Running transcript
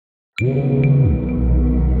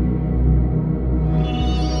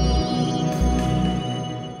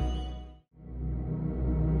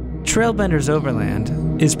Trailbenders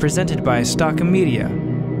Overland is presented by Stock Media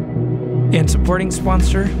and supporting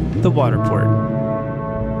sponsor, the Waterport.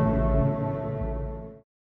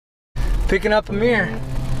 Picking up Amir.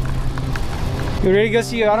 You ready to go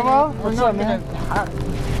see Idyllwild? What's up, man?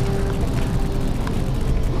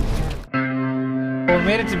 We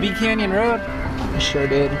made it to B Canyon Road. I sure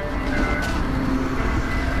did.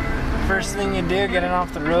 First thing you do getting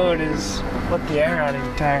off the road is let the air out of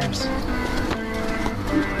your tires.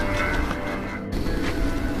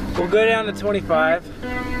 We'll go down to 25.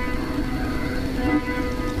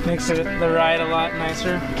 Makes the ride a lot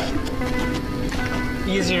nicer.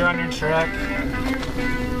 Easier on your truck.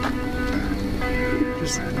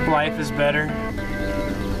 Just life is better.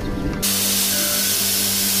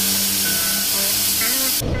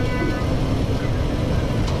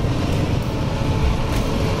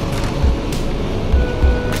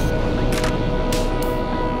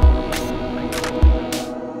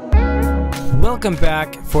 Welcome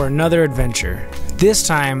back for another adventure, this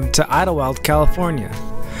time to Idyllwild, California.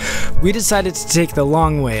 We decided to take the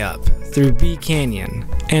long way up through B Canyon,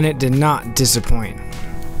 and it did not disappoint.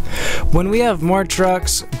 When we have more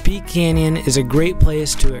trucks, B Canyon is a great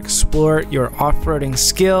place to explore your off-roading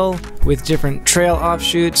skill with different trail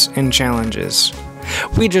offshoots and challenges.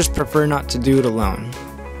 We just prefer not to do it alone.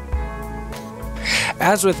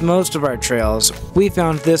 As with most of our trails, we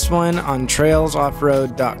found this one on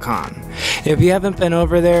trailsoffroad.com. If you haven't been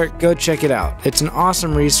over there, go check it out. It's an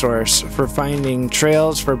awesome resource for finding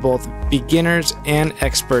trails for both beginners and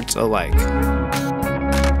experts alike.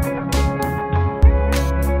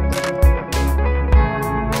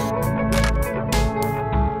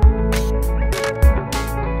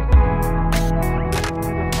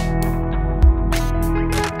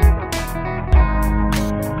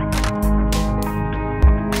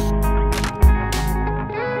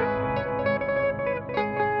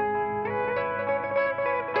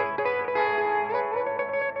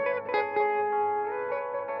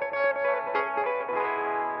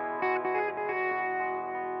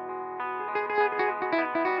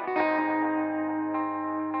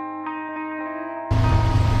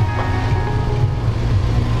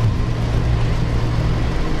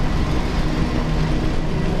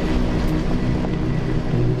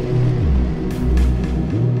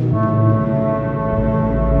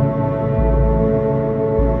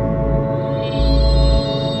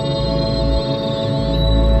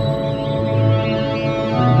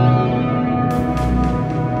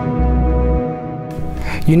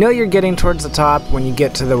 You know you're getting towards the top when you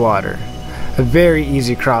get to the water. A very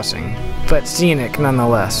easy crossing, but scenic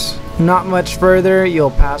nonetheless. Not much further,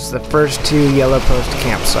 you'll pass the first two yellow post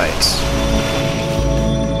campsites.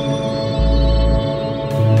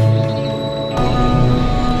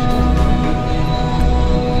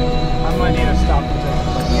 I might need to stop and take a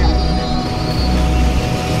look.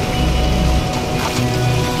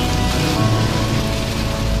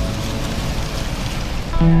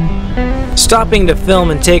 Stopping to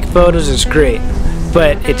film and take photos is great,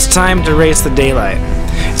 but it's time to race the daylight.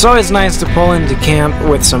 It's always nice to pull into camp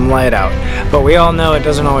with some light out, but we all know it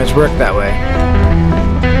doesn't always work that way.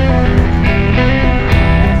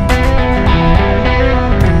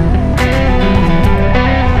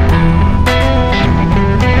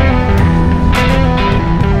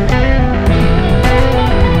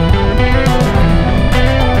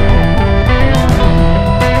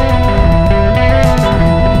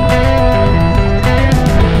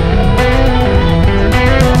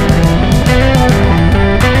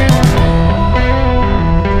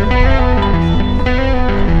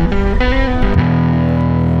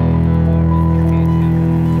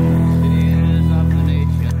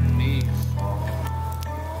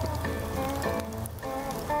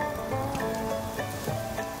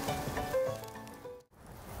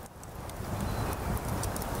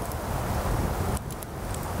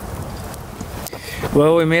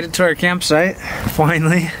 Well, we made it to our campsite,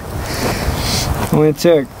 finally. Only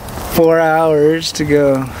took 4 hours to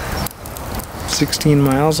go 16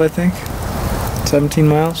 miles, I think. 17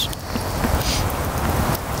 miles.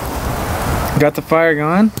 Got the fire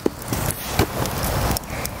going.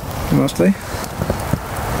 Mostly.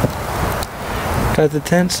 Got the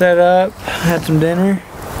tent set up, had some dinner.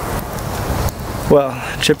 Well,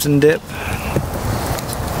 chips and dip.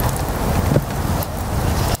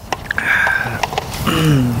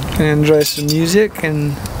 Gonna enjoy some music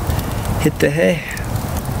and hit the hay.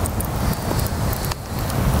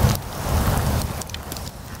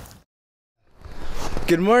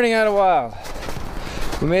 Good morning, Idyllwild.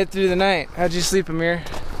 We made it through the night. How'd you sleep, Amir?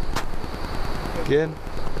 Good.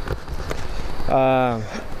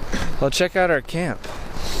 Well, check out our camp.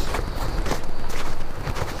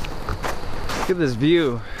 Look at this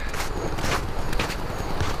view.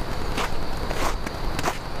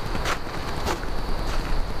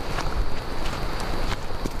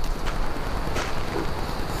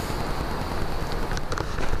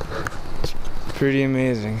 Pretty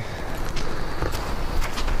amazing.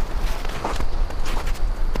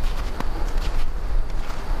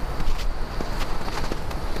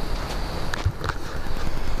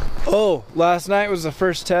 Oh, last night was the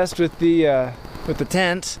first test with the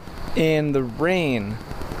tent and the rain,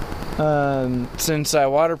 since I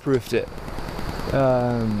waterproofed it.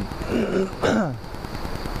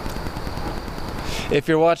 If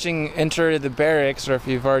you're watching Enter the Barracks, or if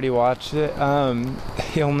you've already watched it,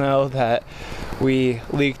 you'll know that we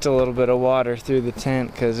leaked a little bit of water through the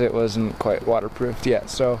tent because it wasn't quite waterproofed yet.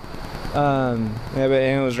 So, yeah, but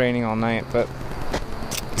it was raining all night, but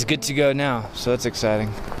it's good to go now, so that's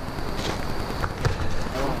exciting.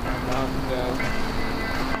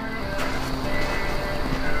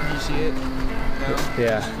 Did you see it? No?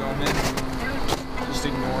 Yeah. Just filming? Just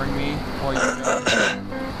ignoring me while you're filming?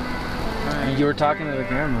 Right. You were talking to the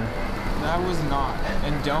camera. No, I was not.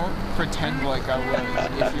 And don't pretend like I was.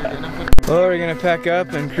 If you're gonna put... Well, we're gonna pack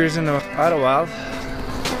up and cruise into Idyllwild,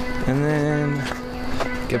 and then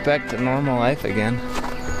get back to normal life again.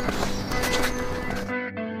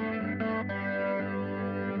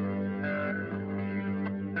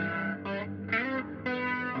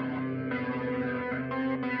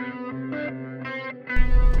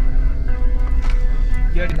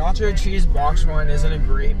 Yeah, the nacho cheese box one isn't a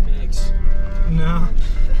great mix. No.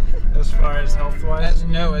 As far as health-wise?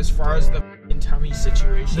 No, as far as the tummy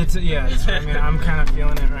situation. Yeah, I mean, I'm kind of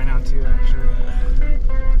feeling it right now too, actually.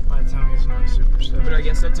 My tummy's not super stable. But I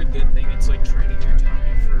guess that's a good thing. It's like training your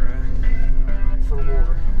tummy for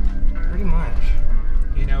war. Pretty much.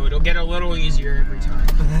 You know, it'll get a little easier every time.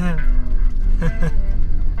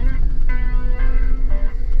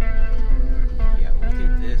 Yeah, look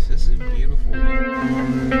at this. This is beautiful.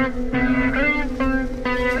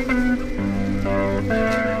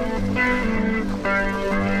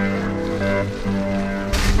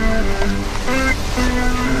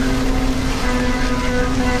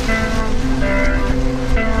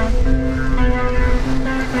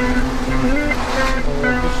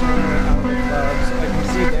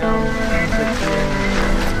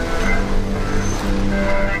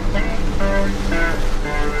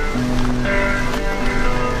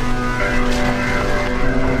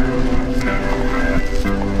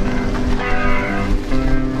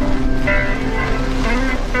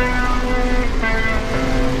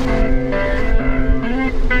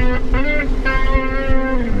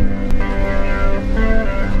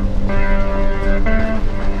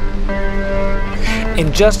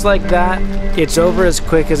 And just like that, it's over as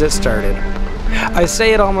quick as it started. I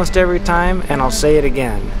say it almost every time, and I'll say it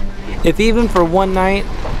again. If even for one night,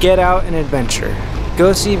 get out and adventure.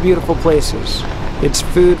 Go see beautiful places. It's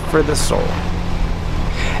food for the soul.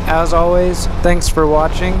 As always, thanks for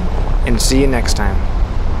watching, and see you next time.